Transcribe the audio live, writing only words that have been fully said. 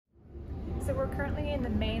So we're currently in the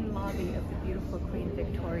main lobby of the beautiful Queen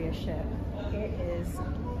Victoria ship. It is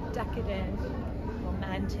decadent,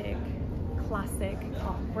 romantic, classic.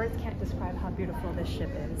 Oh, words can't describe how beautiful this ship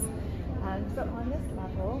is. So on this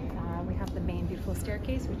level, we have the main beautiful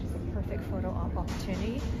staircase, which is a perfect photo op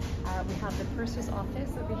opportunity. We have the purser's office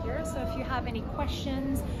over here. So if you have any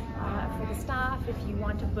questions for the staff, if you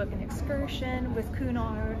want to book an excursion with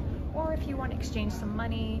CUNARD, or if you want to exchange some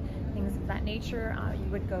money, things of that nature, you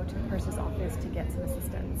would go to the purser's office to get some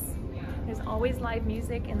assistance. There's always live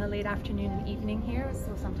music in the late afternoon and evening here,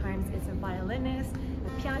 so sometimes it's a violinist,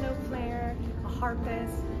 a piano player, a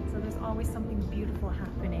harpist, so there's always something beautiful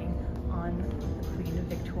happening on the Queen of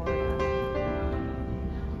Victoria.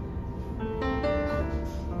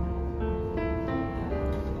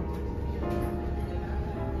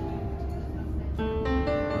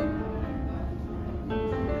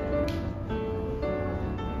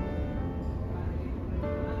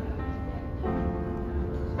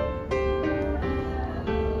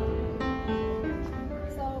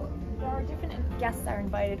 Guests are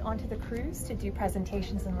invited onto the cruise to do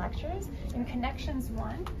presentations and lectures. In Connections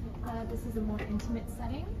 1, this is a more intimate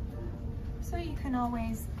setting. So you can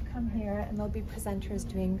always come here and there'll be presenters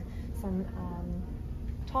doing some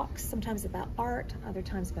talks, sometimes about art, other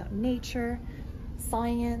times about nature,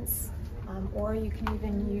 science, or you can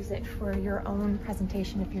even use it for your own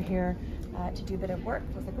presentation if you're here to do a bit of work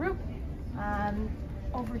with a group.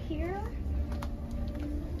 Over here,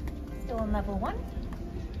 still on level 1.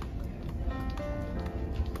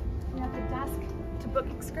 We have the desk to book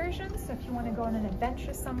excursions, so if you want to go on an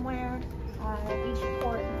adventure somewhere, each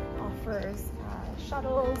port offers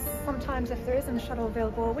shuttles. Sometimes if there isn't a shuttle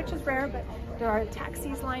available, which is rare, but there are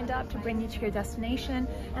taxis lined up to bring you to your destination.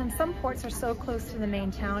 And some ports are so close to the main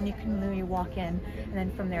town, you can literally walk in and then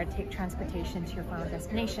from there take transportation to your final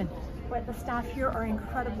destination. But the staff here are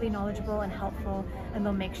incredibly knowledgeable and helpful, and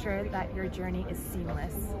they'll make sure that your journey is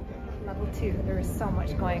seamless. Level 2, there is so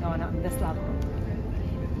much going on this level.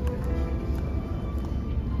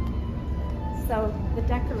 So the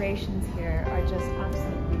decorations here are just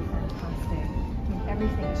absolutely fantastic. I mean,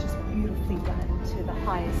 everything is just beautifully done to the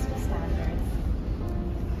highest of standards.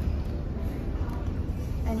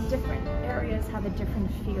 And different areas have a different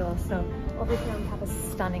feel. So over here we have a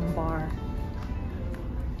stunning bar.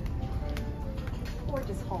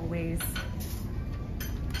 Gorgeous hallways.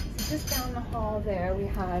 So just down the hall there we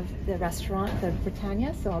have the restaurant, the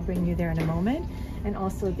Britannia, so I'll bring you there in a moment. And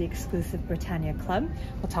also the exclusive Britannia Club.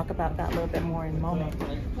 We'll talk about that a little bit more in a moment.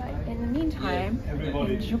 But in the meantime,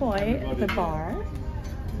 enjoy the bar.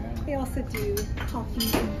 They also do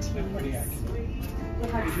coffee and teas. They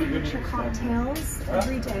have signature cocktails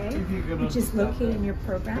every day, which is located in your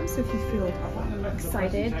program. So if you feel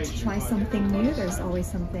excited to try something new, there's always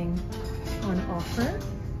something on offer.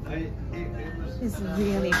 It's a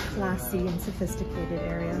really classy and sophisticated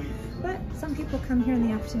area. But some people come here in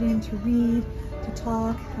the afternoon to read, to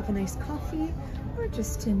talk, have a nice coffee, or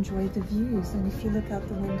just to enjoy the views. And if you look out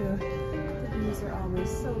the window, the views are always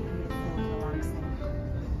so beautiful and relaxing.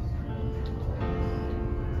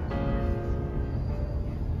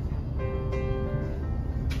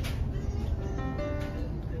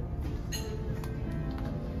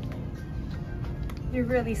 You're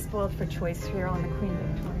really spoiled for choice here on the Queen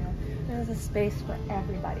Victoria. There's a space for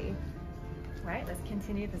everybody. Right, let's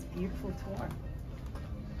continue this beautiful tour.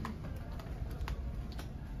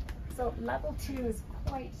 So level 2 is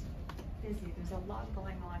quite busy. There's a lot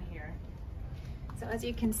going on here. So as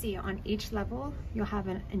you can see, on each level, you'll have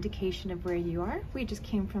an indication of where you are. We just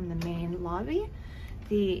came from the main lobby.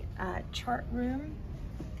 The chart room,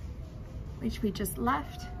 which we just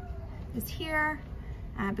left, is here.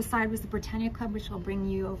 Beside was the Britannia Club, which I'll bring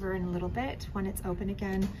you over in a little bit when it's open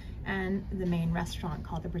again, and the main restaurant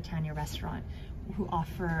called the Britannia Restaurant, who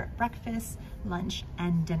offer breakfast, lunch,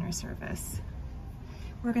 and dinner service.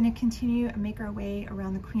 We're going to continue and make our way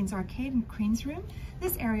around the Queen's Arcade and Queen's Room.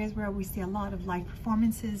 This area is where we see a lot of live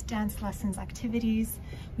performances, dance lessons, activities.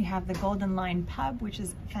 We have the Golden Lion Pub, which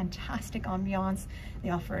is fantastic ambiance.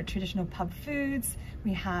 They offer traditional pub foods.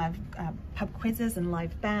 We have pub quizzes and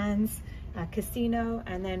live bands, casino,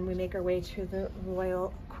 and then we make our way to the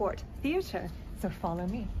Royal Court Theatre. So follow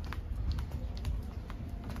me.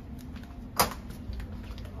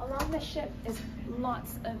 Along the ship is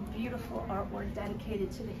lots of beautiful artwork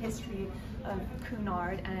dedicated to the history of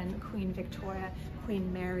CUNARD and Queen Victoria,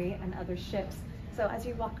 Queen Mary, and other ships. So as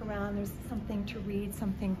you walk around, there's something to read,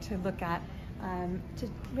 something to look at, to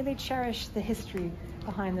really cherish the history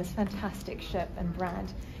behind this fantastic ship and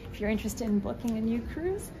brand. If you're interested in booking a new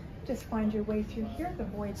cruise, just find your way through here, the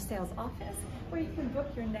Voyage Sales Office, where you can book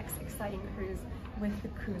your next exciting cruise with the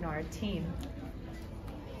CUNARD team.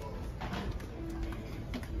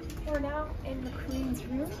 We're now in the Queen's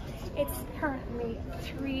room. It's currently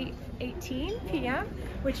 3:18 p.m.,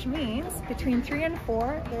 which means between 3 and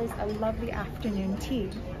 4, there's a lovely afternoon tea.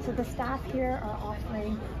 So the staff here are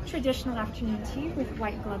offering traditional afternoon tea with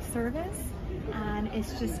white glove service, and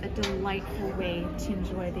it's just a delightful way to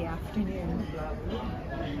enjoy the afternoon.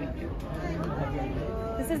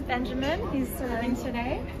 This is Benjamin, he's serving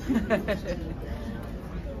today.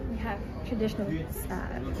 We have traditional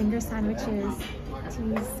finger sandwiches,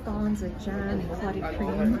 teas, scones with jam and clotted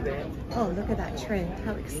cream. Oh, look at that tray.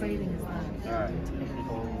 How exciting is that?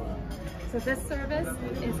 So this service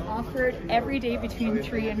is offered every day between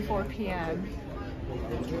 3 and 4 p.m.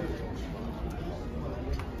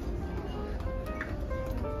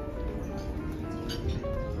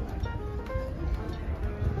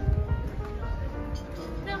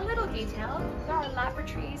 Now, little detail, there are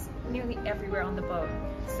lavatories nearly everywhere on the boat.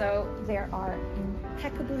 So they are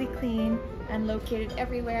impeccably clean and located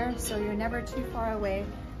everywhere, so you're never too far away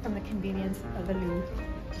from the convenience of a loo.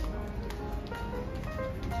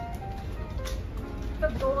 The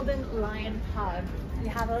Golden Lion Pub. We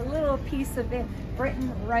have a little piece of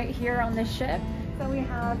Britain right here on the ship. So we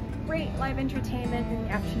have great live entertainment in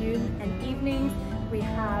the afternoon and evenings. We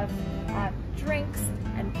have drinks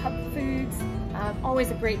and pub foods. Always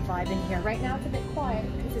a great vibe in here. Right now it's a bit quiet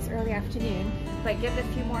because it's early afternoon, but give it a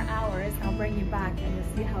few more hours, I'll bring you back and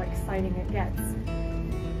you'll see how exciting it gets.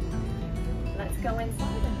 Let's go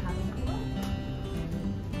inside and have a look.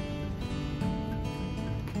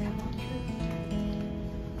 Come on through.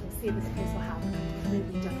 You'll see this place will have a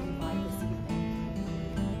completely different vibe this evening.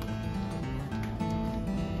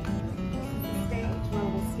 This is the stage where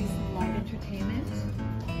we'll see some live entertainment.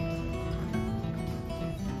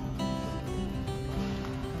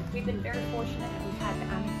 We've been very fortunate that we've had the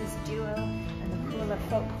Amethyst Duo and the Kula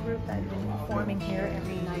Folk group that have been performing here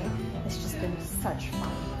every night. It's just been such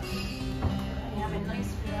fun. We have a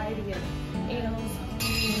nice variety of ales,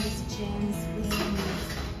 beers, gins,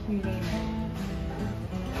 whiskeys, you name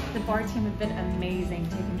it. The bar team have been amazing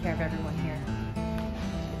taking care of everyone here.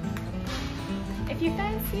 If you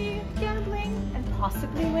fancy gambling and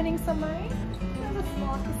possibly winning some money, there's a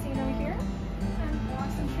small casino here and for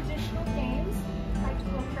some traditional games like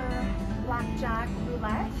poker, blackjack,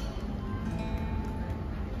 roulette.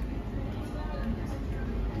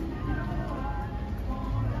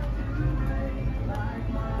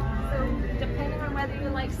 So depending on whether you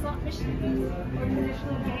like slot machines or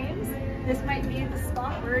traditional games, this might be the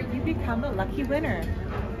spot where you become a lucky winner.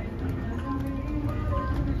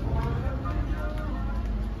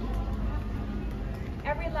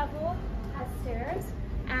 Every level has stairs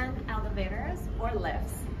and elevators or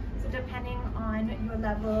lifts. So depending on your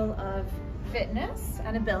level of fitness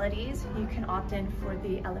and abilities, you can opt in for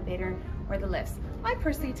the elevator or the lifts. I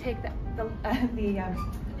personally take the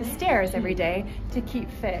stairs every day to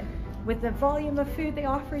keep fit. With the volume of food they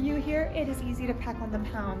offer you here, it is easy to pack on the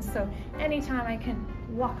pounds. So anytime I can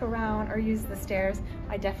walk around or use the stairs,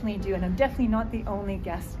 I definitely do. And I'm definitely not the only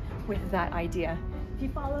guest with that idea. If you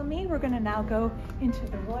follow me, we're gonna now go into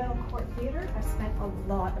the Royal Court Theatre. I've spent a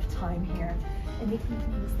lot of time here. In the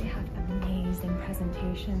evenings, they have amazing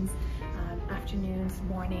presentations. Afternoons,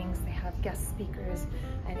 mornings, they have guest speakers,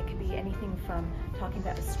 and it can be anything from talking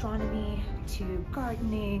about astronomy to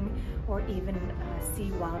gardening, or even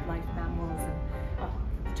sea wildlife mammals. And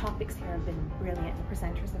the topics here have been brilliant. The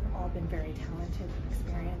presenters have all been very talented and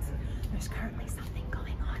experienced. There's currently something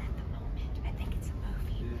going on at the moment. I think it's a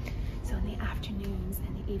movie. So in the afternoons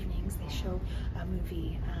and the evenings, they show a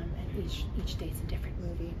movie, and each day it's a different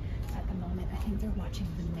movie. At the moment, I think they're watching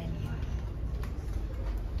The Menu.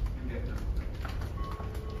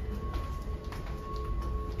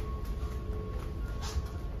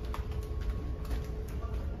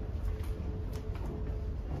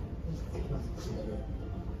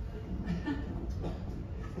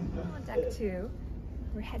 On deck 2,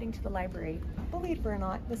 we're heading to the library. Believe it or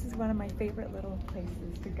not, this is one of my favorite little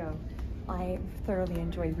places to go. I thoroughly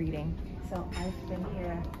enjoy reading, so I've been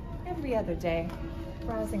here every other day,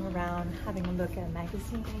 browsing around, having a look at a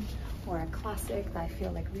magazine or a classic that I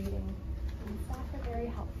feel like reading. And staff are very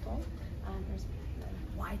helpful. There's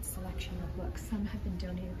a wide selection of books. Some have been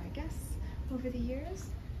donated by guests over the years.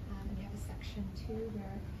 And we have a section too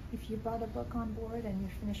where if you brought a book on board and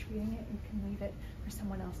you're finished reading it, you can leave it for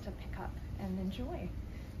someone else to pick up and enjoy.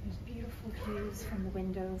 There's beautiful views from the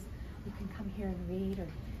windows. You can come here and read, or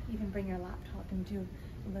even bring your laptop and do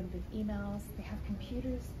a little bit of emails. They have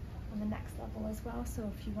computers on the next level as well, so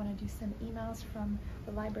if you want to do some emails from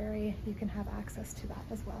the library, you can have access to that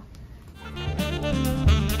as well.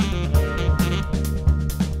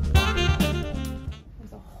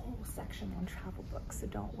 There's a whole section on travel books, so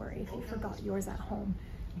don't worry if you forgot yours at home.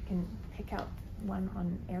 You can pick out one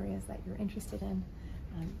on areas that you're interested in.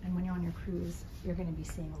 And when you're on your cruise, you're going to be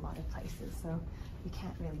seeing a lot of places, so you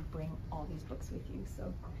can't really bring all these books with you.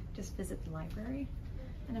 So just visit the library,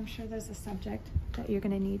 and I'm sure there's a subject that you're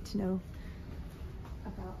going to need to know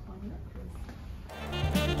about on your cruise.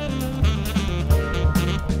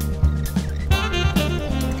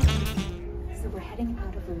 So we're heading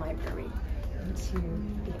out of the library into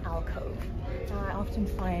the alcove. Now, I often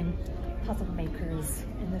find puzzle makers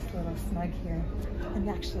in this little snug here, and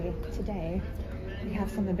actually today we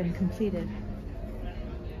have some that have been completed.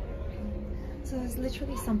 So there's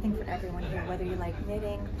literally something for everyone here, whether you like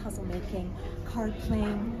knitting, puzzle making, card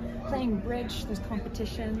playing, playing bridge, there's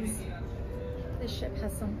competitions. This ship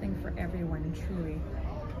has something for everyone, truly.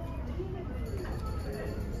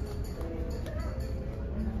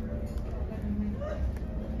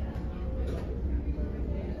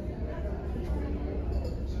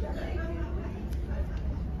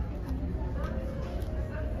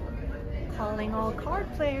 Calling all card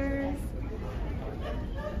players.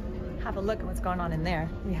 Have a look at what's going on in there.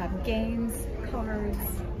 We have games, cards.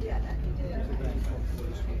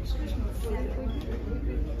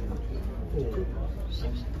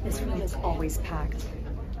 This room is always packed.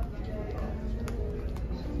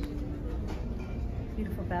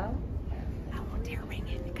 Beautiful bell. I won't dare ring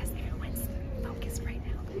it because everyone's focused right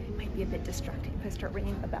now. It might be a bit distracting if I start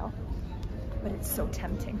ringing the bell, but it's so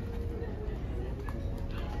tempting.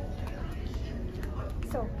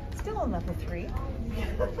 So, still on level 3. We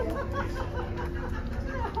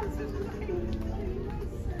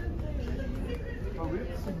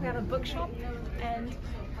have a bookshop, and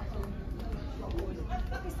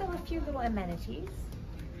we still have a few little amenities.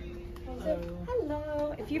 So,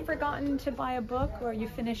 hello! If you've forgotten to buy a book, or you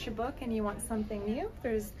finish a book and you want something new,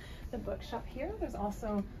 there's the bookshop here. There's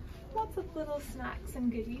also lots of little snacks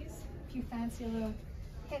and goodies. If you fancy a little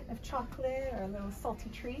hint of chocolate or a little salty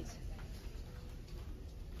treat.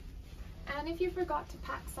 And if you forgot to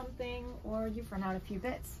pack something or you've run out a few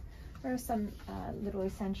bits, there are some little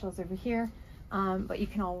essentials over here, but you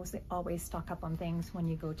can always stock up on things when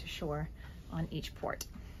you go to shore on each port.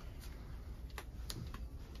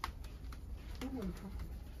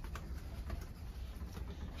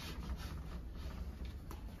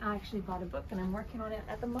 I actually bought a book and I'm working on it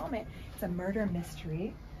at the moment. It's a murder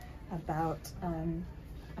mystery about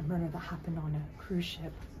a murder that happened on a cruise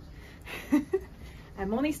ship.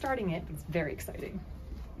 I'm only starting it, but it's very exciting.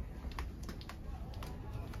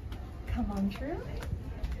 Come on through.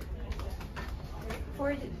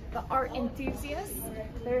 For the art enthusiasts,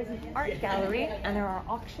 there's an art gallery and there are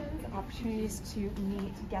auctions and opportunities to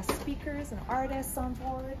meet guest speakers and artists on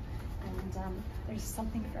board. And there's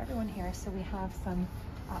something for everyone here. So we have some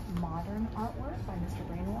modern artwork by Mr.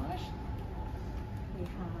 Brainwash. We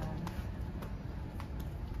have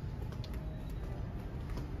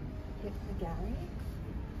the gallery.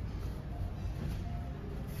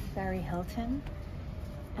 Barry Hilton,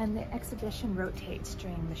 and the exhibition rotates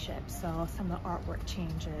during the ship, so some of the artwork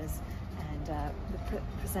changes and the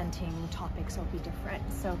presenting topics will be different.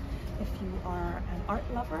 So if you are an art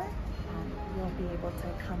lover, you'll be able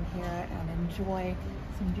to come here and enjoy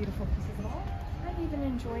some beautiful pieces of art and even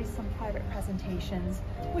enjoy some private presentations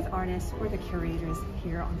with artists or the curators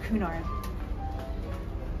here on CUNARD.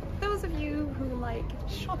 Those of you who like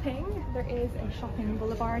shopping, there is a shopping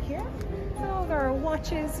boulevard here. So there are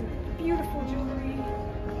watches, beautiful jewelry,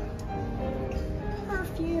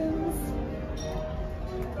 perfumes,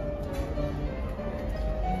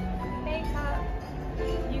 makeup,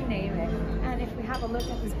 you name it. And if we have a look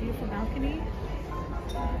at this beautiful balcony,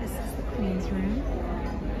 this is the Queen's room.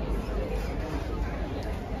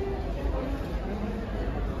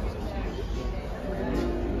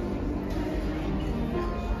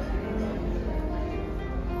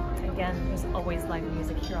 Again, there's always live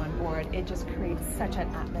music here on board. It just creates such an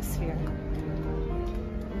atmosphere.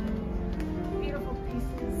 Beautiful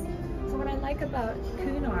pieces. So what I like about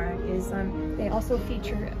CUNARD is they also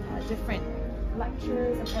feature different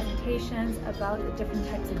lectures and presentations about the different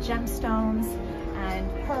types of gemstones and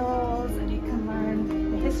pearls, and you can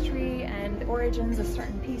learn the history and the origins of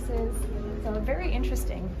certain pieces. So very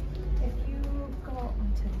interesting. If you go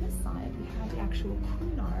onto this side, we have the actual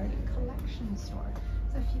CUNARD collection store.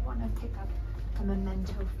 So if you want to pick up a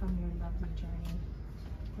memento from your lovely journey.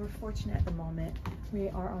 We're fortunate at the moment. We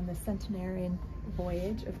are on the centenarian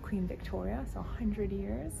voyage of Queen Victoria, so 100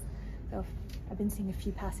 years. So I've been seeing a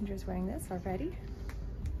few passengers wearing this already.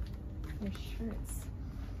 There's shirts,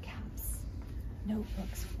 caps,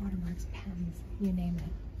 notebooks, watermarks, pens, you name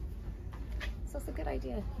it. So it's a good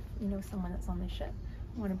idea if you know someone that's on the ship.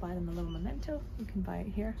 You want to buy them a little memento, you can buy it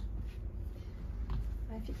here.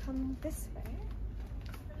 If you come this way,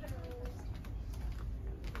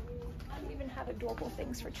 I even have adorable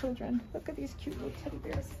things for children. Look at these cute little teddy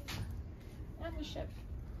bears. And the ship.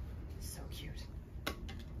 So cute.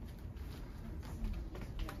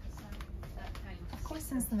 Of course,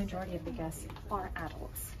 since the majority of the guests are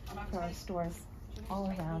adults, there are stores all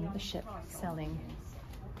around the ship selling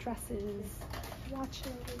dresses, watches,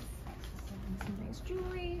 and some nice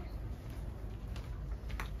jewelry,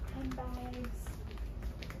 handbags.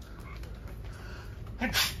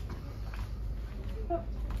 But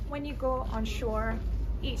when you go on shore,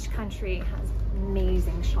 each country has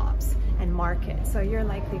amazing shops and markets, so you're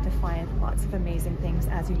likely to find lots of amazing things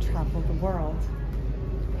as you travel the world.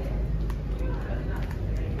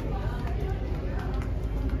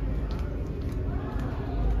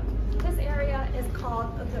 This area is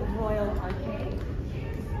called the Royal Arcade.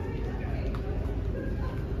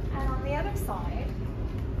 And on the other side,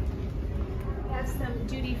 we have some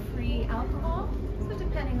duty-free alcohol. So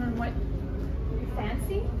depending on what you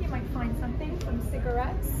fancy, you might find something from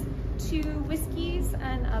cigarettes to whiskeys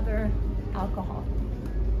and other alcohol.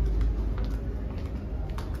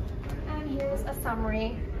 And here's a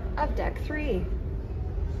summary of Deck 3.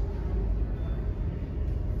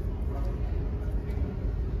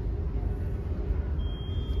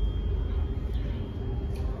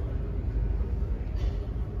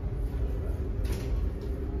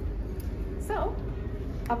 So,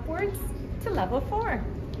 upwards to level 4.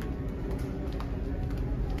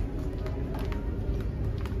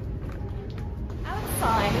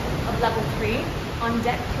 Outside of level 3, on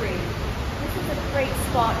Deck 3, this is a great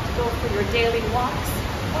spot to go for your daily walks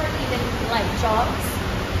or even light jogs.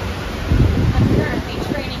 I'm currently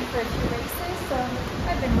training for a few races, so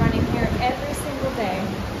I've been running here every single day.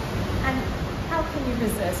 And how can you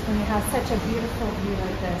resist when you have such a beautiful view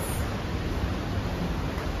like this?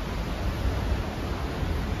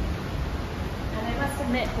 I must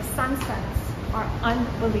admit, the sunsets are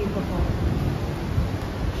unbelievable.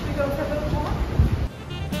 Should we go for a little walk?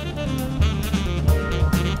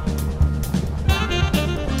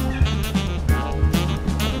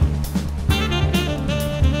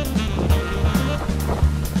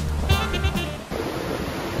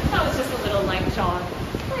 That was just a little light jog.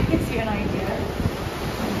 That gives you an idea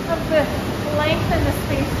of the length and the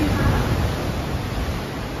space you have.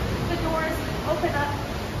 The doors open up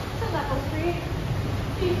to level 3.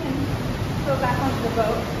 You can go back onto the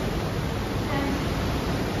boat and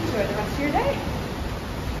enjoy the rest of your day.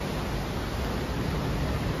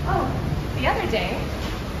 Oh, the other day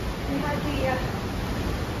we had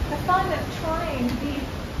the fun of trying the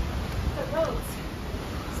boats.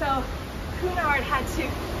 So CUNARD had to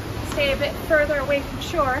stay a bit further away from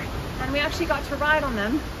shore, and we actually got to ride on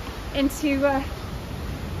them onto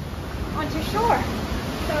shore.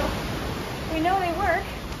 So we know they work,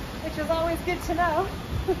 which is always good to know.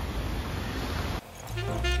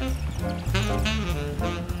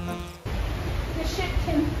 The ship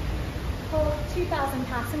can hold 2,000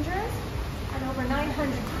 passengers and over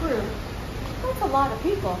 900 crew. That's a lot of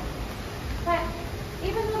people. But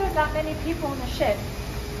even though there's that many people on the ship,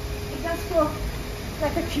 it does feel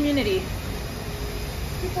like a community.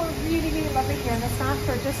 People really, really love it here, and the staff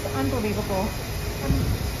are just unbelievable. And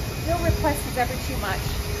no request is ever too much.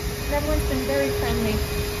 And everyone's been very friendly.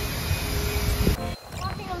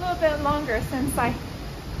 Walking a little bit longer since I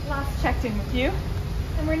last checked in with you,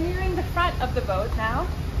 and we're nearing the front of the boat now,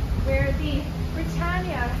 where the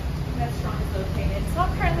Britannia restaurant is located. It's not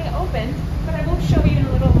currently open, but I will show you in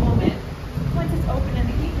a little moment, once it's open in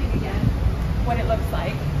the evening again, what it looks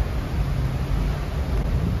like.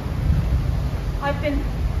 I've been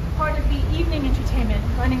part of the evening entertainment,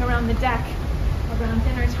 running around the deck around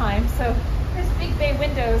dinner time. So there's big bay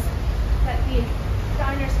windows that the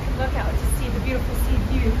diners can look out to see the beautiful sea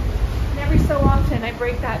view. And every so often I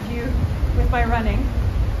break that view with my running.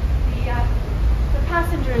 The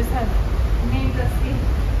passengers have named us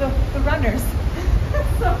the runners.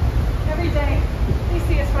 So every day they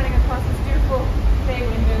see us running across these beautiful bay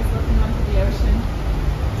windows looking onto the ocean.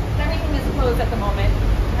 Everything is closed at the moment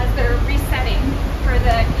as they're resetting for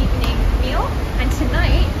the evening meal. And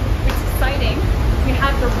tonight, which is exciting, we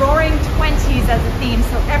have the Roaring 20s as a theme.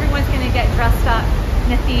 So everyone's going to get dressed up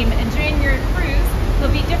in a theme. And during your cruise,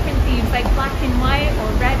 there'll be different themes like black and white or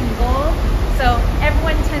red and gold. So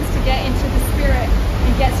everyone tends to get into the spirit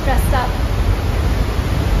and gets dressed up.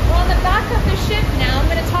 We're on the back of the ship now. I'm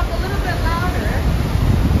going to talk a little bit louder.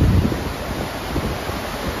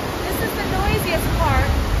 This is the noisiest part,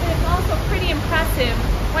 but it's also pretty impressive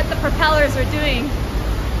what the propellers are doing.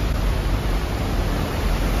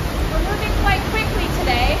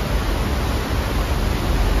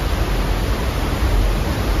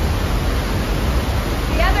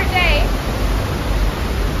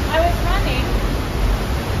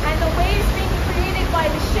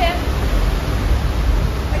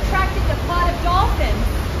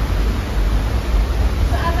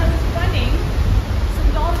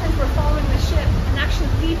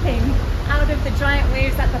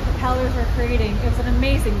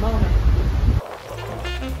 amazing moment.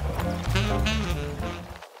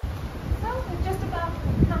 So we've just about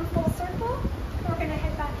come full circle. We're going to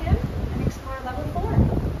head back in and explore level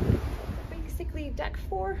 4. Basically, deck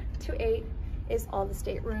 4 to 8 is all the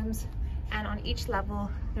staterooms, and on each level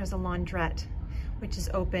there's a laundrette, which is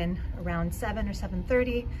open around 7 or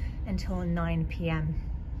 7:30 until 9 p.m.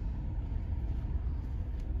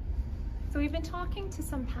 So we've been talking to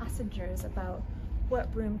some passengers about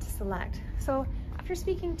what room to select. So after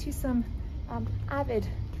speaking to some avid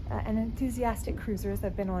and enthusiastic cruisers that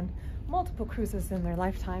have been on multiple cruises in their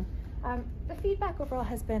lifetime, the feedback overall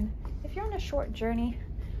has been, if you're on a short journey,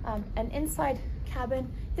 an inside cabin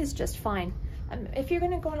is just fine. If you're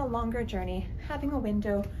going to go on a longer journey, having a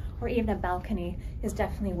window or even a balcony is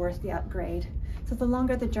definitely worth the upgrade. So the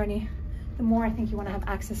longer the journey, the more I think you want to have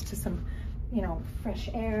access to some, you know, fresh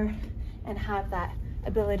air and have that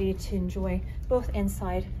ability to enjoy both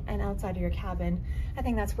inside and outside of your cabin. I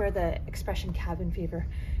think that's where the expression cabin fever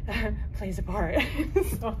plays a part.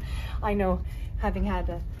 So I know, having had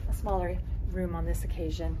a smaller room on this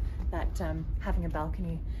occasion, that having a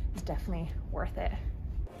balcony is definitely worth it.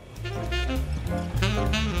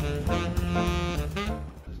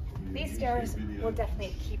 These stairs will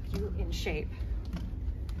definitely keep you in shape.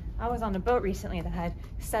 I was on a boat recently that had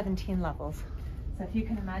 17 levels. So if you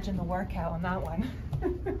can imagine the workout on that one.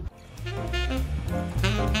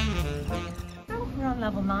 So we're on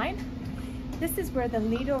level 9. This is where the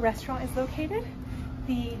Lido restaurant is located.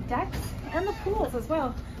 The decks and the pools as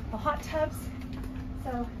well. The hot tubs.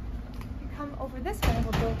 So if you come over this way,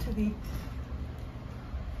 we'll go to the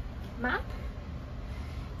map.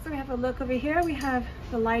 So we have a look over here. We have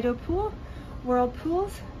the Lido pool, World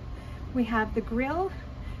Pools. We have the grill,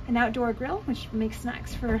 an outdoor grill, which makes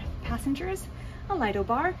snacks for passengers. A Lido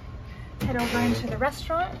bar. Head over into the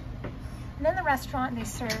restaurant, and in the restaurant they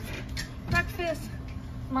serve breakfast,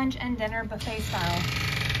 lunch, and dinner buffet style.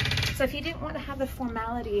 So if you didn't want to have the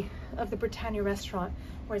formality of the Britannia restaurant,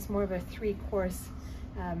 where it's more of a 3-course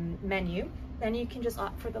menu, then you can just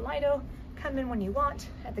opt for the Lido, come in when you want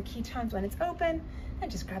at the key times when it's open,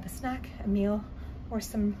 and just grab a snack, a meal, or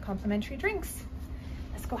some complimentary drinks.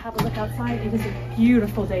 Let's go have a look outside. It is a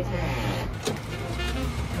beautiful day today.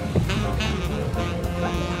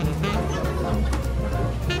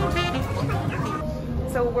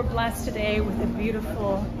 So we're blessed today with a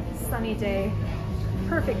beautiful sunny day,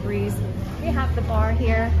 perfect breeze. We have the bar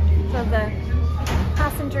here, so the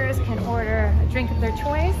passengers can order a drink of their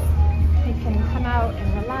choice. They can come out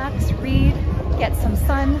and relax, read, get some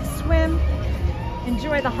sun, swim,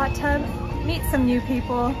 enjoy the hot tub, meet some new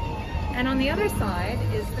people, and on the other side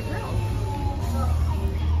is the grill.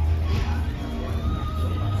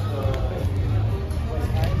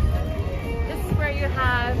 Where you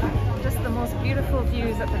have just the most beautiful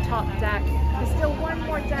views at the top deck. There's still one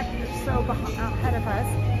more deck or so ahead of us,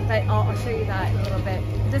 but I'll show you that in a little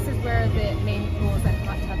bit. This is where the main pools and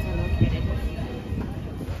hot tubs are located.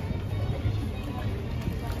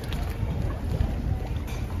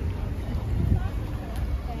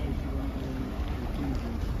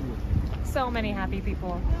 So many happy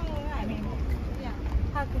people. I mean,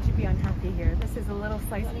 how could you be unhappy here? This is a little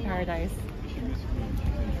slice of paradise.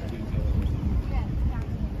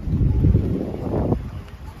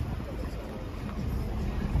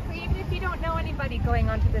 Going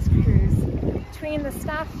onto this cruise, between the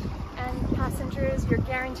staff and passengers, you're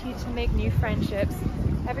guaranteed to make new friendships.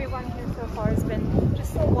 Everyone here so far has been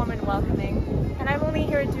just so warm and welcoming, and I'm only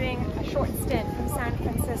here doing a short stint from San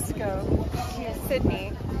Francisco to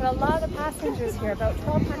Sydney, but a lot of the passengers here, about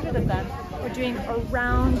 1,200 of them, are doing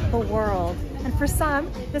around the world, and for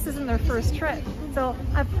some this isn't their first trip. So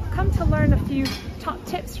I've come to learn a few top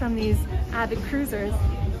tips from these avid cruisers.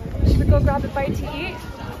 Should we go grab a bite to eat?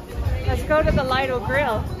 Let's go to the Lido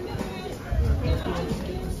Grill.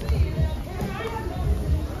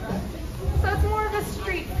 So it's more of a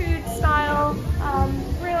street food style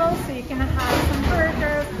grill, so you can have some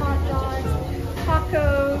burgers, hot dogs,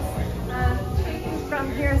 tacos.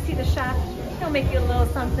 From here, see the chef, he'll make you a little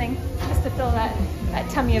something just to fill that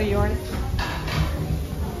tummy of yours.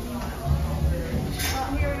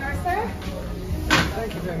 Here we are, sir.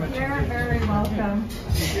 Thank you very much. You're very welcome.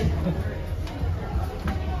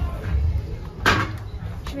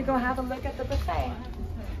 Should we go have a look at the buffet?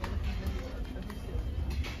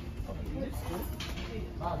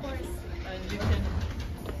 Of course,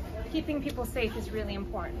 keeping people safe is really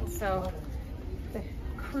important. So the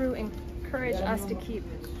crew encourage us to keep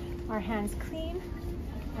our hands clean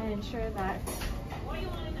and ensure that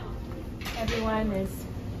everyone is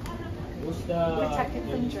protected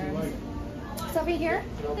from germs. So over here,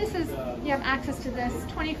 you have access to this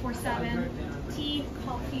 24/7. tea,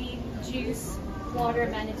 coffee, juice, water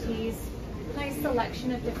amenities. Nice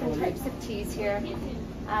selection of different types of teas here.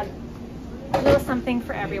 A little something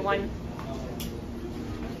for everyone.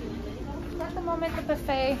 At the moment, the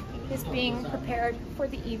buffet is being prepared for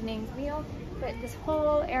the evening meal, but this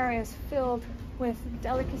whole area is filled with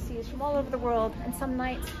delicacies from all over the world, and some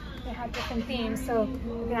nights they have different themes. So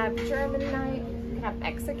you can have German night, you can have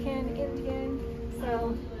Mexican, Indian,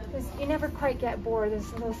 so you never quite get bored. There's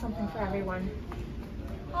a little something for everyone.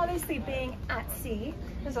 Obviously, being at sea,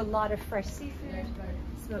 there's a lot of fresh seafood,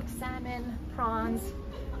 smoked salmon, prawns,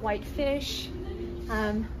 white fish.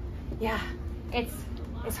 Yeah,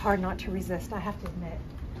 it's hard not to resist, I have to admit.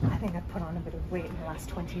 I think I've put on a bit of weight in the last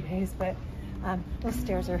 20 days, but those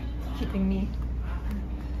stairs are keeping me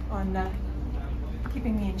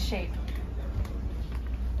in shape.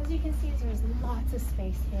 As you can see, there's lots of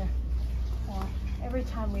space here. Every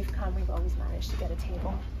time we've come, we've always managed to get a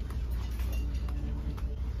table.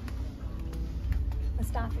 The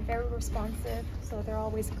staff are very responsive, so they're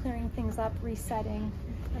always clearing things up, resetting,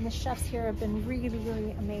 and the chefs here have been really,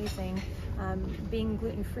 really amazing. Being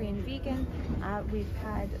gluten-free and vegan, we've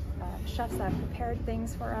had chefs that have prepared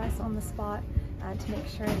things for us on the spot to make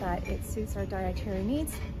sure that it suits our dietary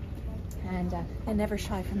needs, and never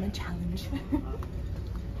shy from the challenge.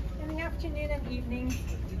 In the afternoon and evening,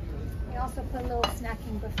 we also put a little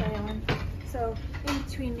snacking buffet on. So in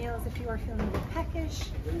between meals, if you are feeling a bit peckish,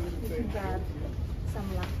 you can grab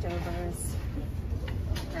some leftovers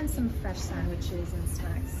and some fresh sandwiches and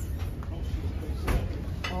snacks.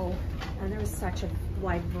 Oh, and there was such a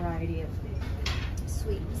wide variety of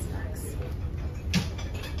sweet snacks.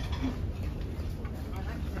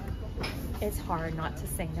 It's hard not to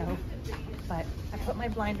say no, but I put my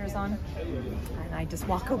blinders on and I just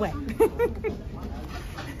walk away.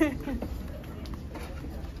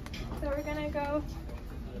 So we're gonna go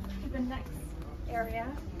to the next area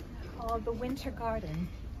called the Winter Garden.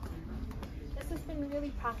 This has been really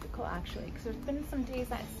practical actually, because there's been some days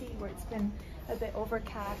at sea where it's been a bit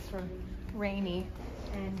overcast or rainy,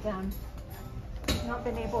 and not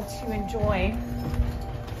been able to enjoy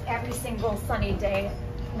every single sunny day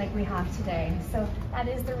like we have today. So that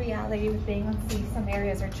is the reality with being on sea. Some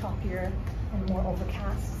areas are choppier and more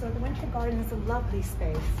overcast. So the Winter Garden is a lovely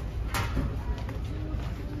space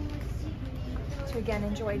to again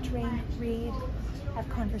enjoy, drink, read, have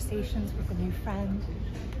conversations with a new friend.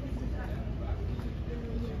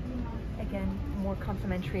 Again, more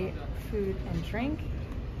complimentary food and drink.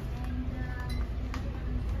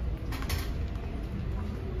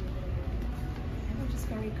 And we're just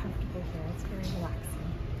very comfortable here. It's very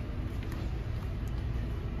relaxing.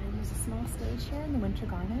 And there's a small stage here in the Winter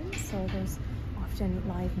Garden, so there's often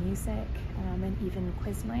live music and even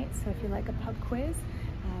quiz nights. So if you like a pub quiz,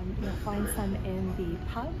 you'll find some in the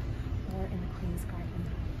pub or in the Queen's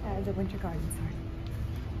Garden, the Winter Garden, sorry.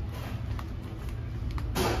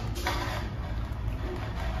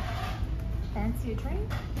 Fancy a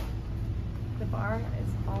drink? The bar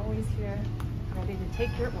is always here, ready to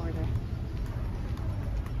take your order.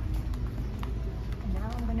 And now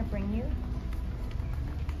I'm going to bring you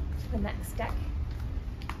to the next deck.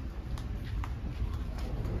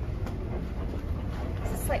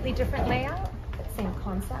 It's a slightly different layout, but same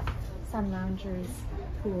concept. Sun loungers,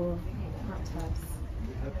 pool, hot tubs.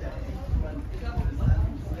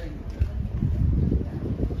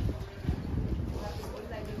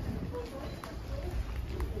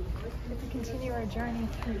 If we continue our journey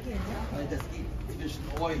through here,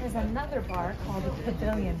 there's another bar called the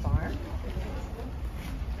Pavilion Bar.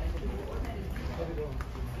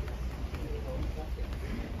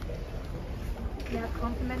 We have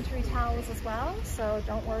complimentary towels as well, so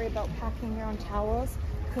don't worry about packing your own towels.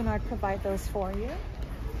 CUNARD provide those for you.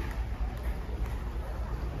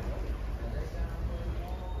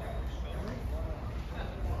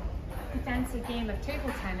 If you fancy a game of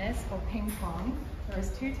table tennis or ping pong, there's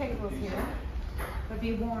 2 tables here, but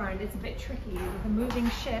be warned, it's a bit tricky. With a moving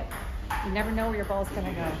ship, you never know where your ball's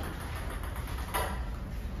gonna go.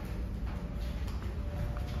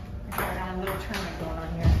 I got a little tournament going on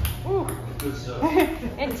here. Ooh,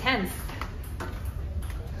 intense.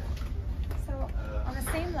 So on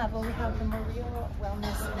the same level, we have the Marine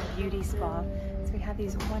Wellness and Beauty Spa. So we have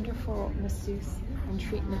these wonderful masseuse and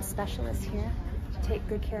treatment specialists here to take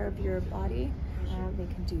good care of your body. They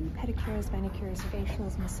can do pedicures, manicures,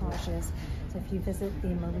 facials, massages. So if you visit the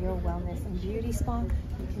Marine Wellness and Beauty Spa,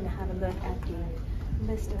 you can have a look at the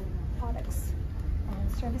list of products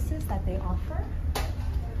and services that they offer.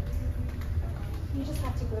 You just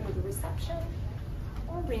have to go to the reception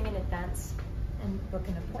or ring in advance and book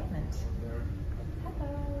an appointment.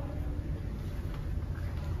 Hello.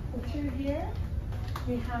 So through here,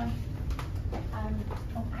 we have,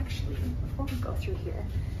 oh actually, before we go through here,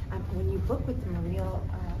 when you book with the Marine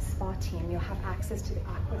spa team, you'll have access to the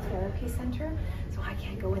Aqua Therapy Center. So I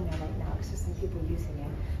can't go in there right now because there's some people using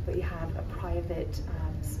it, but you have a private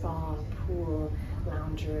spa, pool,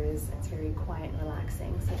 loungers. It's very quiet and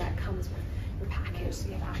relaxing. So that comes with your package, so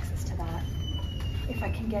you have access to that. If I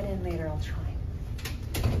can get in later, I'll try.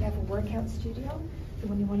 We have a workout studio, so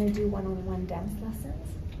when you want to do one-on-one dance lessons,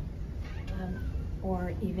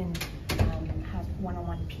 or even have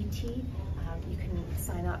one-on-one PT, you can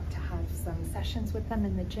sign up to have some sessions with them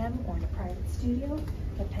in the gym or in a private studio,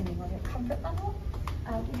 depending on your comfort level.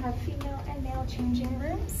 We have female and male changing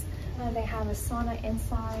rooms. They have a sauna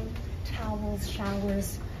inside, towels,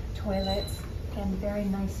 showers, toilets, again, very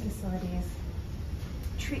nice facilities.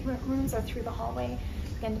 Treatment rooms are through the hallway.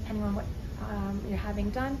 Again, depending on what you're having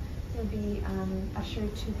done, you'll be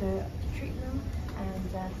ushered to the treatment room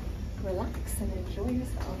and relax and enjoy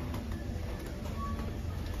yourself.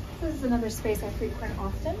 This is another space I frequent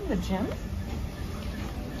often, the gym.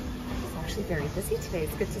 It's actually very busy today.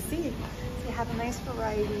 It's good to see. So you have a nice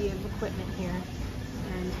variety of equipment here,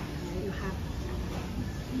 and you have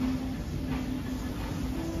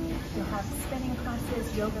spinning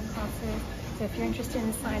classes, yoga classes. So if you're interested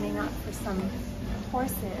in signing up for some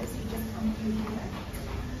courses, you just come through here.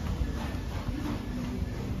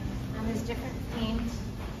 And there's different themed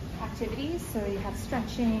activities. So you have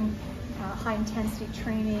stretching, high intensity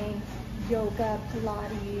training, yoga,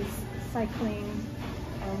 Pilates, cycling.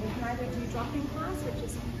 And you can either do drop-in class, which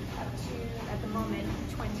is up to, at the moment,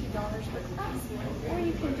 $20 per class, or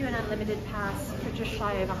you can do an unlimited pass for just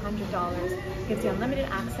shy of $100. It gives you unlimited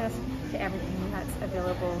access to everything that's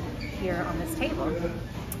available here on this table.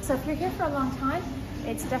 So if you're here for a long time,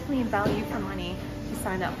 it's definitely value for money to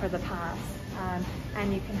sign up for the pass.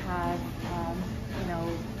 And you can have, you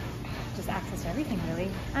know, just access to everything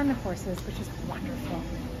really, and the courses, which is wonderful.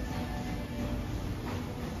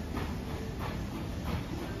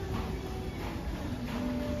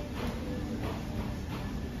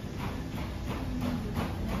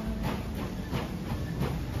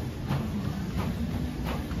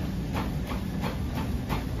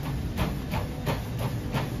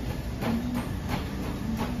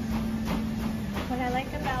 What I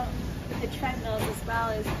like about the treadmills as well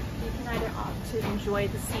is you can either opt to enjoy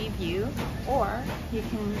the sea view, or you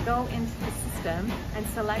can go into the system and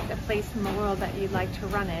select a place in the world that you'd like to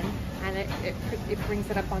run in, and it brings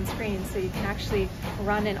it up on screen. So you can actually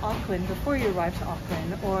run in Auckland before you arrive to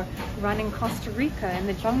Auckland, or run in Costa Rica in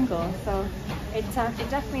the jungle. So it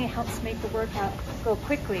definitely helps make the workout go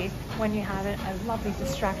quickly when you have a lovely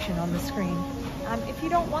distraction on the screen. If you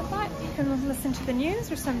don't want that, you can listen to the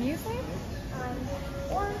news or some music,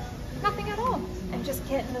 or nothing at all, and just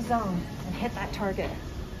get in the zone and hit that target.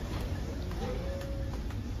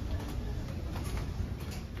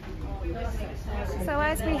 So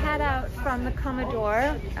as we head out from the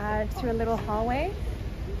Commodore through a little hallway,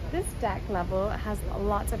 this deck level has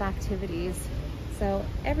lots of activities. So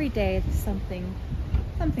every day there's something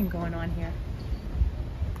going on here.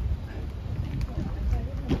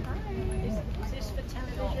 Is this for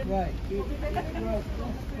television? Right.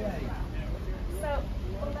 So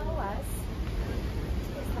below us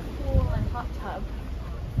is the pool and hot tub,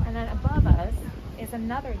 and then above us is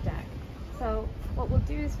another deck. So what we'll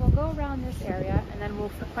do is we'll go around this area, and then we'll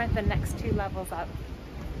frequent the next two levels up.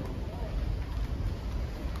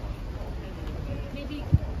 Maybe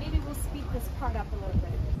we'll speed this part up a little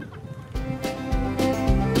bit.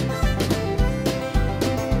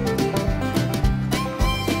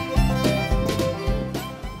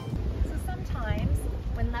 So sometimes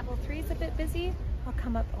when level 3 is a bit busy, I'll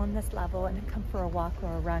come up on this level and then come for a walk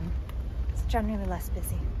or a run. It's generally less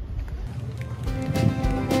busy.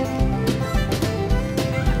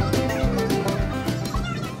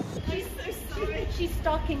 I'm so sorry. She's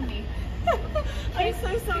stalking me. I'm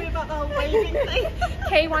so sorry about the whole waving thing.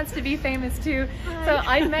 Kay wants to be famous too. So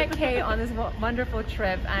I met Kay on this wonderful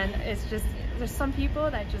trip, and it's just, there's some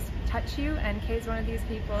people that just touch you, and Kay's one of these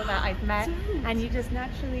people that I've met, and you just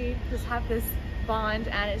naturally just have this bond,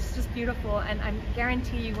 and it's just beautiful. And I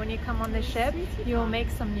guarantee you, when you come on the ship, you will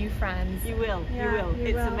make some new friends. You will, Yeah, you will.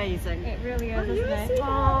 It's will. amazing. It really is, Oh, you isn't it? see that?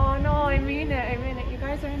 Oh no, I mean it. I mean it. You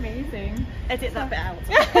guys are amazing. Edit that bit out.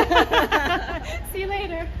 See you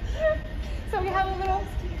later. So we have a little,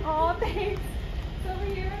 oh thanks. So over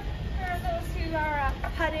here are those who are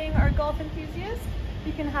putting or golf enthusiasts.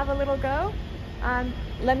 You can have a little go.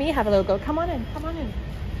 Let me have a little go. Come on in, come on in.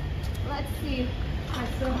 Let's see if I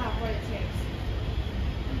still have what it takes.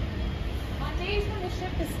 On days when the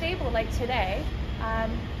ship is stable like today,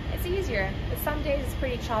 it's easier. But some days it's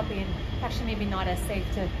pretty choppy and actually maybe not as safe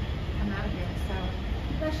to come out here. So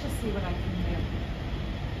let's just see what I can do.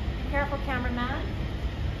 Be careful, cameraman.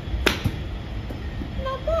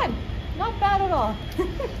 Not bad. Not bad at all.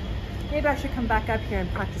 Maybe I should come back up here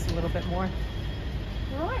and practice a little bit more.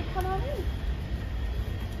 All right, come on in.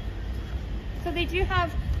 So they do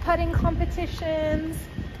have putting competitions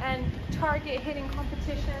and target hitting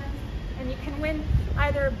competitions, and you can win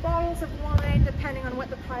either bottles of wine, depending on what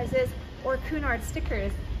the prize is, or CUNARD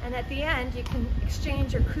stickers. And at the end, you can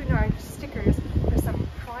exchange your CUNARD stickers for some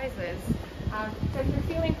prizes. So if you're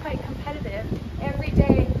feeling quite competitive, every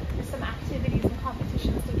day there's some activities and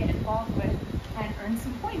competitions to get involved with and earn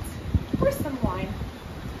some points or some wine.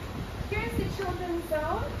 Here's the children's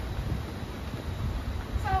zone.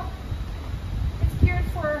 So it's geared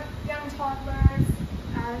for young toddlers.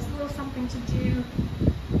 There's a little something to do.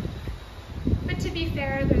 But to be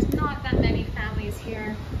fair, there's not that many families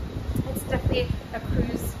here. It's definitely a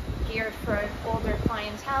cruise geared for an older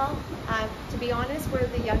clientele. To be honest, we're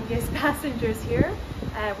the youngest passengers here.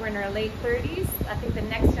 We're in our late 30s. I think the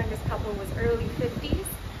next youngest couple was early 50s.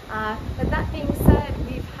 But that being said,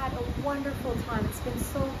 we've had a wonderful time. It's been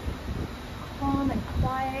so calm and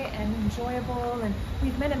quiet and enjoyable, and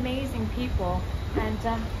we've met amazing people, and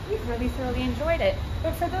we've really thoroughly enjoyed it.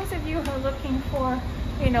 But for those of you who are looking for,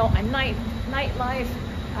 you know, a nightlife,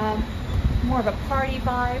 more of a party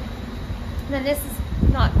vibe, then this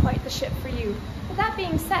is not quite the ship for you. But that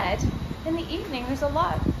being said, in the evening there's a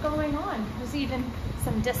lot going on. There's even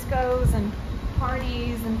some discos and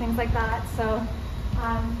parties and things like that. So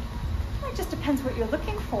it just depends what you're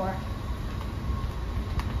looking for.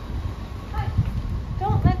 But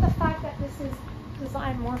don't let the fact that this is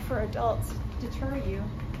designed more for adults deter you.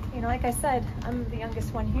 You know, like I said, I'm the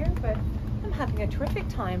youngest one here, but I'm having a terrific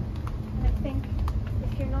time. And I think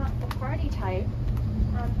if you're not the party type,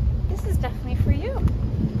 this is definitely for you.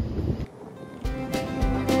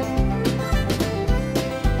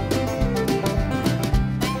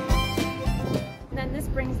 And then this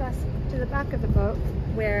brings us to the back of the boat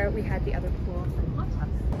where we had the other pool and hot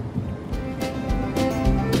tubs.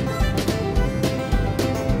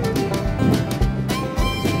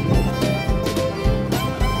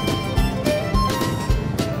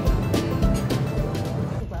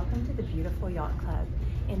 Welcome to the beautiful yacht club.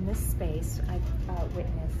 In this space, I've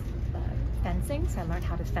witnessed fencing, so I learned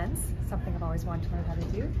how to fence, something I've always wanted to learn how to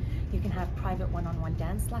do. You can have private one-on-one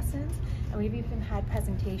dance lessons, and we've even had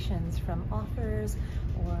presentations from authors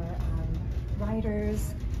or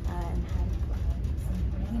writers, and had some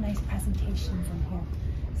really nice presentations in here.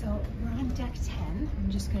 So we're on deck 10. I'm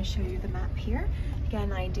just going to show you the map here, get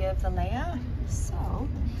an idea of the layout. So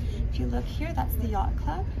if you look here, that's the yacht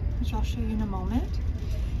club, which I'll show you in a moment.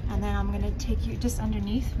 And then I'm going to take you just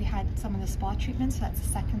underneath. We had some of the spa treatments, so that's the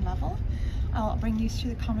second level. I'll bring you to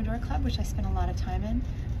the Commodore Club, which I spent a lot of time in.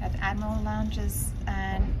 We have Admiral Lounges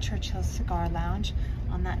and Churchill's Cigar Lounge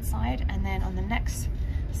on that side. And then on the next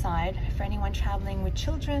side, for anyone traveling with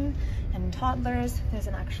children and toddlers, there's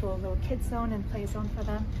an actual little kids zone and play zone for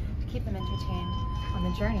them to keep them entertained on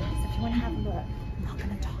the journey. So if you want to have a look, I'm not going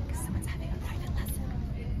to talk because someone's having a private lesson.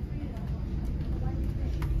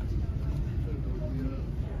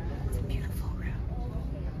 It's a beautiful room.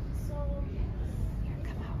 Here,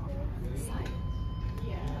 come out on the side.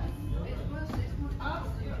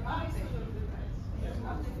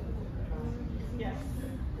 Yes.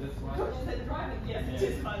 Coach said private. Yes, it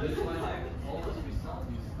is private. This one, like, always we start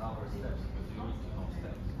using our steps because you need to know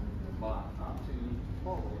steps. But after you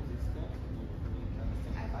follow these steps, you can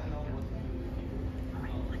think, I know what to do. All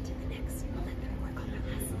right, on to the next. We'll let them work on their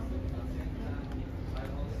lesson.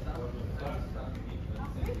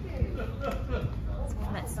 So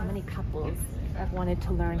I've met so many couples that have wanted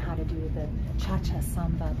to learn how to do the cha-cha,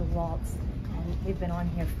 samba, the waltz. And they've been on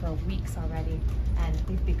here for weeks already, and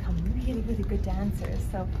they've become really, really good dancers.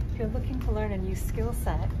 So if you're looking to learn a new skill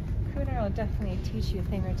set, CUNARD will definitely teach you a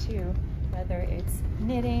thing or two, whether it's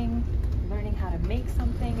knitting, learning how to make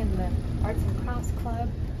something in the Arts and Crafts Club,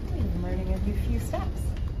 or even learning a few steps.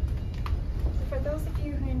 So for those of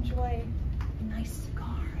you who enjoy a nice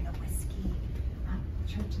cigar and a whiskey,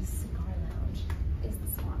 Church's Cigar Lounge is the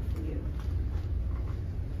spot for you.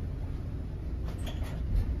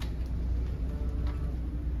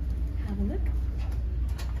 Have a look.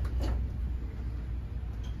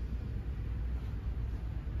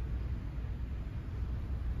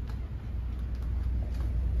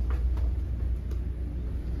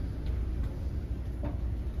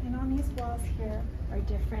 And on these walls here are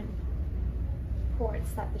different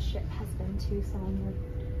ports that the ship has been to. So on the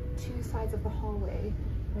two sides of the hallway,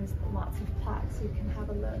 there's lots of plaques. So you can have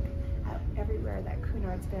a look everywhere that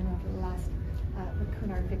CUNARD's been over the last, the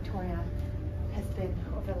CUNARD Victoria has been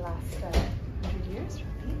over the last 100 years,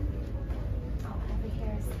 really. Oh, over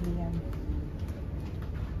here is the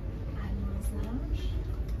Admiral's Lounge.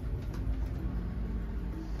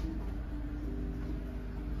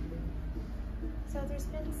 So there's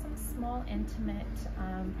been some small intimate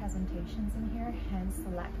presentations in here, hence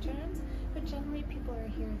the lecterns, but generally people are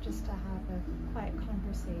here just to have a quiet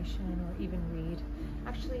conversation or even read.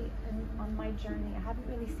 Actually, on my journey, I haven't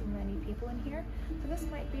really seen many people in here, so this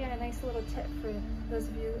might be a nice little tip for those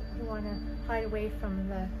of you who want to hide away from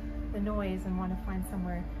the noise and want to find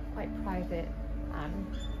somewhere quite private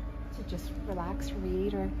to just relax,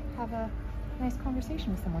 read, or have a nice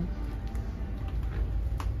conversation with someone.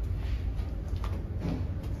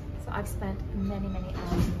 So I've spent many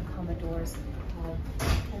hours in the Commodores.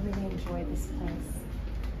 I really enjoy this place.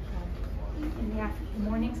 In the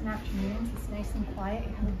mornings and afternoons, it's nice and quiet.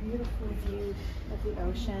 You have a beautiful view of the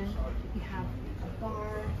ocean. You have a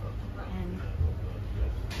bar, and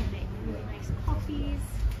you make really nice coffees.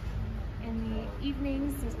 In the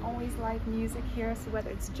evenings, there's always live music here. So whether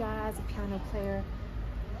it's jazz, a piano player,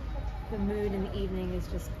 the mood in the evening is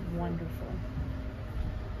just wonderful.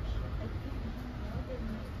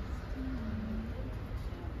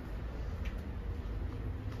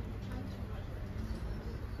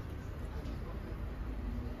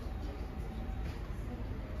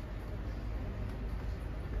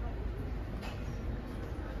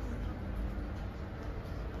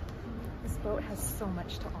 This boat has so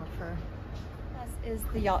much to offer. This is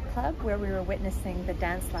the yacht club where we were witnessing the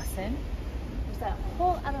dance lesson. There's a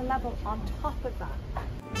whole other level on top of that.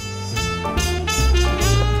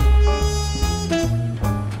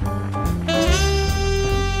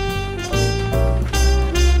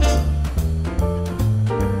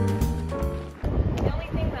 The only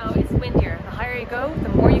thing though is windier. The higher you go, the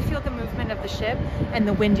more you feel the movement of the ship, and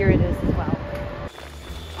the windier it is as well.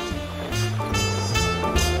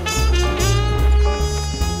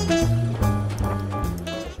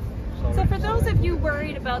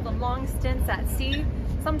 Worried about the long stints at sea,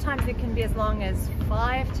 sometimes it can be as long as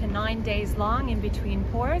 5 to 9 days long in between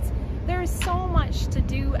ports. There is so much to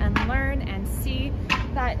do and learn and see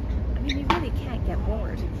that, I mean, you really can't get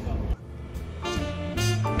bored.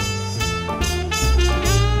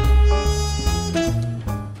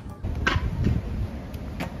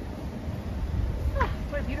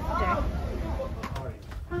 What a beautiful day.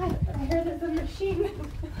 Hi, I heard there's a machine.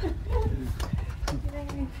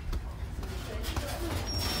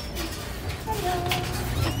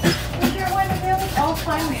 Is there one available? Oh,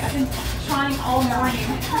 finally. I've been trying all morning.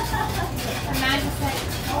 The man just said,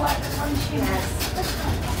 oh, I've got one machine.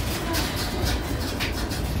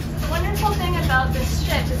 The wonderful thing about this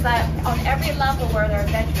ship is that on every level where there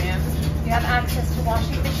are bedrooms, you have access to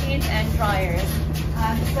washing machines and dryers.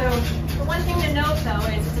 So the one thing to note though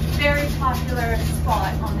is it's a very popular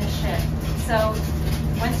spot on this ship. So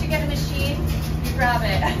once you get a machine, you grab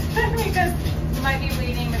it because you might be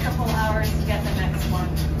waiting a couple hours to get the next one.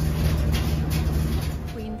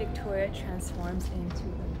 Queen Victoria transforms into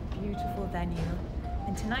a beautiful venue,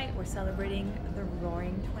 and tonight we're celebrating the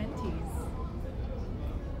Roaring 20s.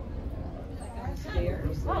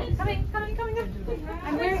 Oh, coming.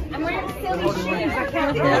 I'm wearing silly shoes. I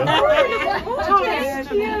can't do.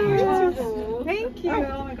 Thank you.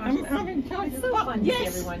 Oh my gosh, it's so fun to see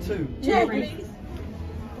everyone. So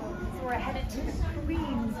we're headed to the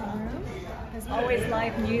Queen's room. There's always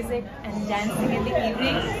live music and dancing in the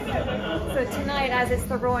evening. So tonight, as it's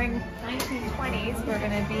the Roaring 1920s, we're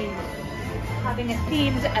going to be having a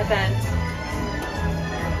themed event.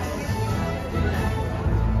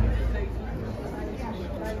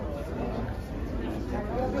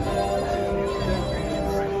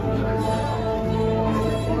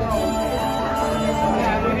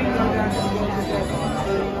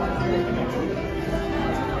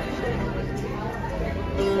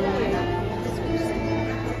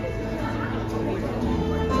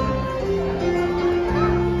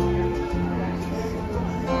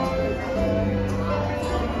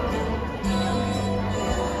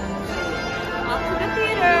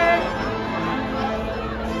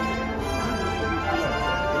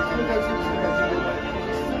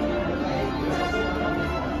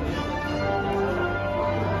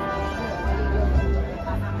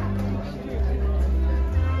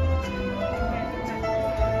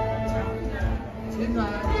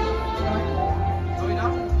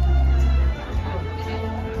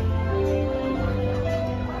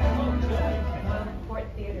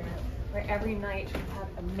 Every night we have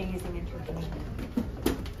amazing entertainment.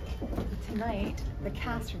 Tonight, the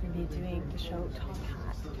cast are going to be doing the show Top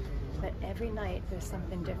Hat. but every night there's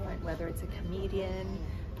something different, whether it's a comedian,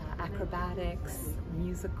 acrobatics,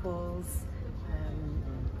 musicals,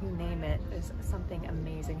 you name it. There's something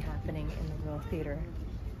amazing happening in the Royal Theatre.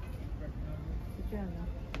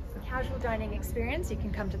 Casual dining experience, you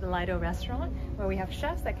can come to the Lido restaurant where we have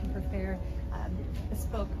chefs that can prepare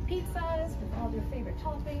bespoke pizzas with all your favorite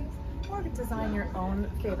toppings, or design your own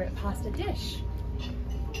favorite pasta dish.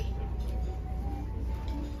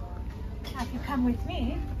 Now, if you come with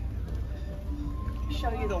me, I'll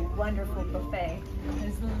show you the wonderful buffet.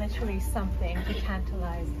 There's literally something to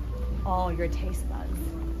tantalize all your taste buds.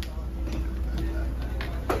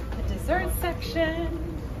 The dessert section,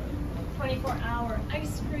 24-hour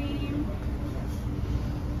ice cream,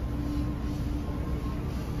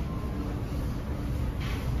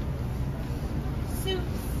 soups,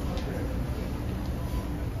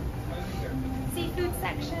 seafood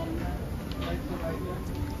section,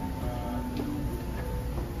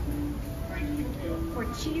 for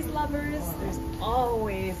cheese lovers, there's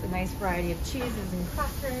always a nice variety of cheeses and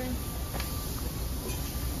crackers,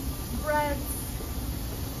 breads,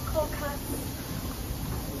 cold cuts,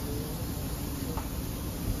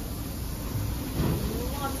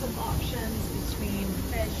 lots of options between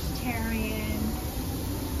vegetarian,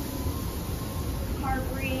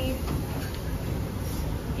 carb-free,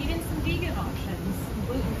 even some vegan options,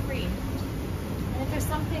 gluten-free. And if there's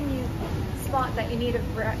something you spot that you need a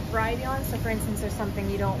variety on, so for instance there's something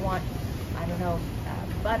you don't want, I don't know,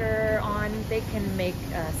 butter on, they can make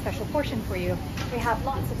a special portion for you. They have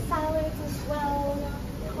lots of salads as well,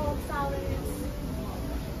 cold salads,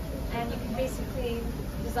 and you can basically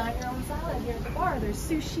design your own salad here at the bar. There's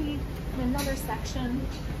sushi in another section,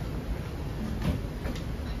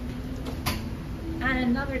 and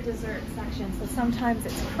another dessert section. So sometimes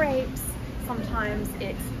it's crepes, sometimes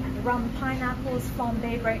it's rum pineapples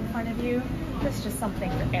flambéed right in front of you. There's just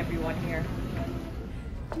something for everyone here.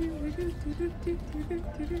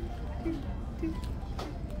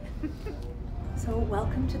 So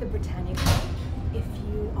welcome to the Britannica. If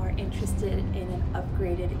you are interested in an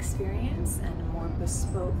upgraded experience and a more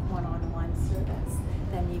bespoke one-on-one service,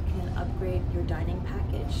 then you can upgrade your dining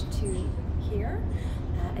package to here.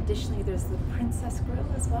 Additionally, there's the Princess Grill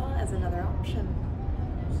as well as another option.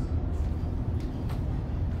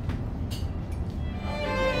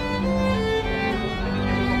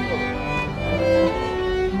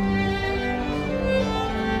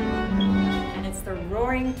 And it's the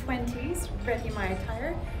Roaring 20s, ready my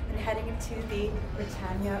attire, and heading into the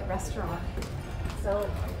Britannia restaurant. So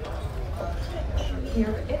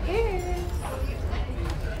here it is.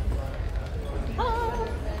 Oh.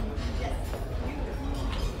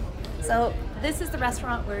 So this is the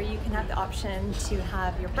restaurant where you can have the option to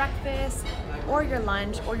have your breakfast or your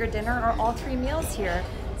lunch or your dinner or all three meals here.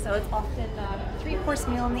 So it's often a 3-course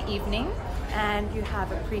meal in the evening, and you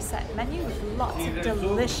have a preset menu with lots of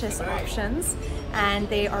delicious options, and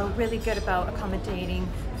they are really good about accommodating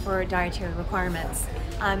for dietary requirements.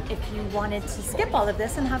 If you wanted to skip all of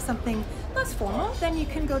this and have something less formal, then you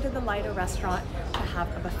can go to the Lido restaurant to have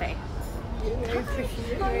a buffet. Very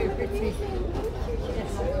pretty, very pretty.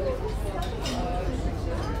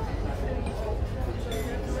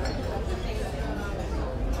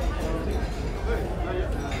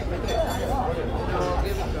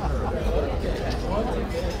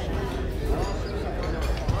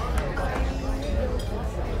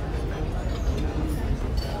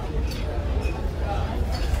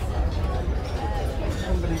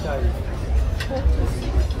 Somebody died.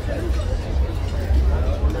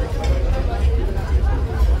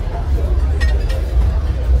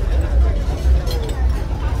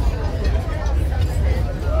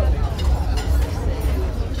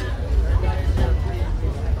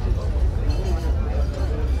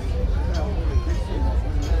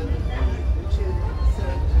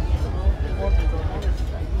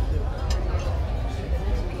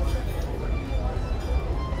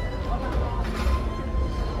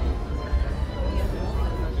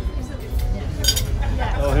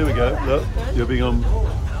 Oh, here we go. Look, you're being on